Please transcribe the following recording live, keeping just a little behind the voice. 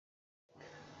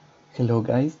Hello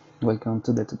guys, welcome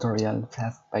to the tutorial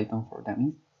Fast Python for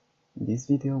Dummies. In this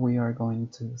video we are going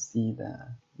to see the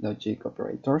logic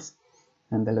operators,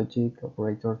 and the logic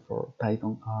operators for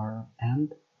Python are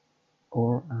AND,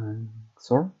 OR, and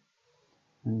XOR.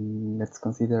 And let's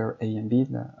consider A and B,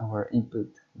 our input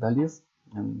values,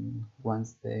 and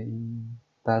once they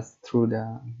pass through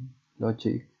the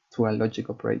logic through a logic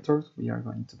operator, we are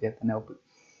going to get an output.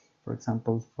 For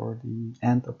example, for the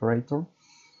AND operator,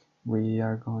 we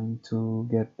are going to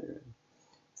get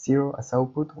 0 as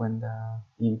output when the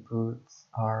inputs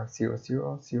are 0,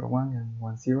 0, 0, 1, and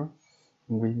 1, 0.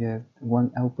 We get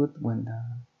 1 output when the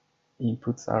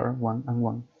inputs are 1 and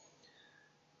 1.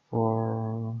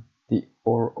 For the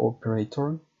OR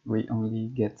operator, we only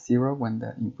get 0 when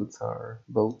the inputs are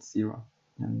both 0.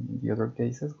 And in the other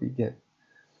cases, we get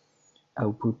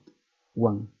output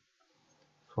 1.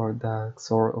 For the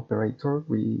XOR operator,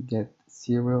 we get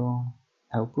 0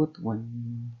 output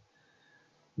when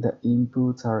the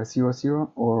inputs are 0,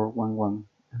 0 or 1, 1.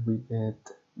 And we get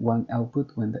 1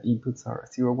 output when the inputs are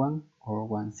 0, 1 or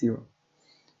 1, 0.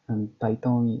 And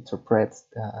Python interprets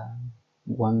the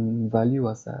 1 value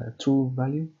as a true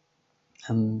value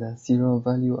and the 0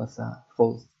 value as a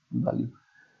false value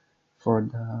for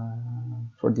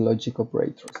the logic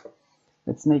operators.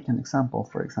 Let's make an example.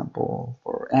 For example,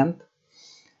 for AND,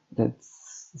 let's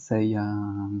say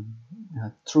a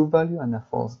true value and a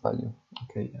false value.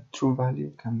 Okay, a true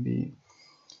value can be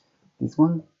this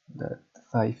one, that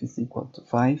 5 is equal to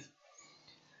 5,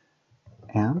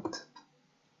 and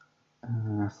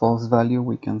false value,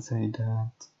 we can say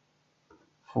that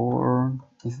 4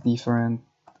 is different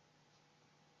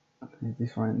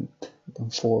than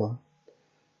 4.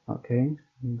 Okay,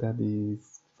 that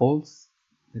is false.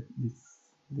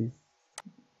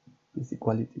 This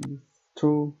equality is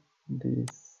true.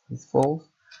 This is false.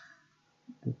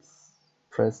 Let's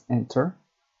press enter,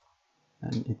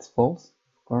 and it's false.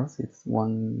 Of course, it's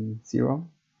 1, 0,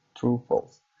 true,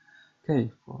 false.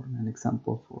 Okay, for an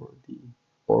example for the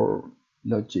OR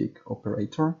logic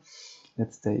operator,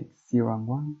 let's take 0 and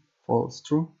 1, false,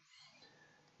 true.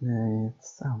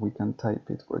 We can type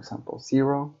it, for example,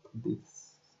 0. This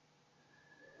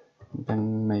we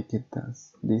can make it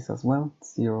as this as well,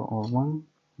 0 or 1.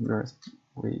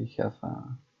 We have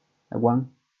a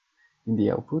 1 in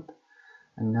the output.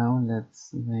 And now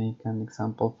let's make an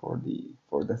example for the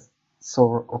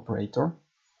XOR operator,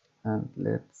 and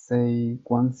let's say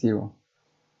 1, 0.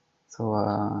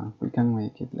 So we can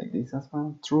make it like this as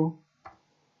well, true.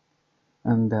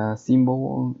 And the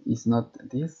symbol is not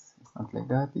this, it's not like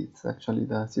that, it's actually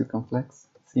the circumflex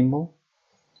symbol.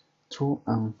 True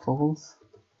and false.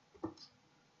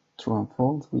 True and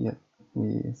false, we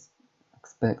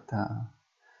expect a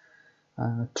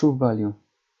true value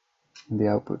in the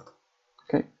output.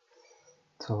 Okay,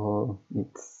 so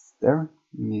it's there.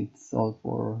 It's all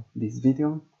for this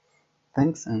video.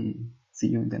 Thanks, and see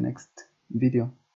you in the next video.